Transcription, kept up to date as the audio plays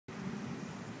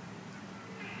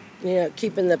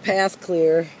keeping the path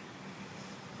clear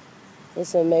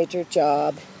is a major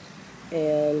job,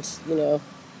 and,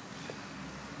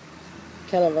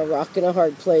 kind of a rock and a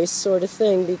hard place sort of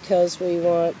thing, because we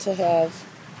want to have,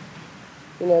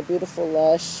 beautiful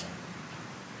lush,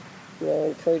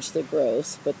 encourage the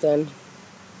growth, but then,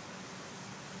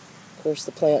 of course,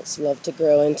 the plants love to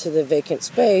grow into the vacant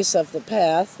space of the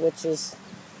path, which is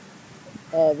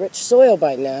rich soil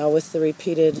by now with the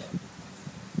repeated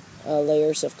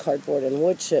layers of cardboard and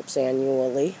wood chips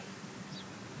annually.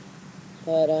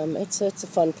 But it's a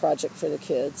fun project for the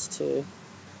kids to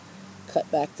cut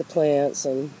back the plants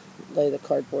and lay the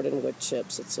cardboard and wood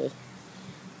chips. It's a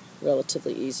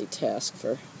relatively easy task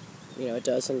for, a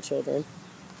dozen children.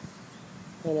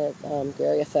 And it's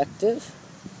very effective.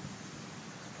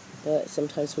 But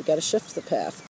sometimes we got to shift the path.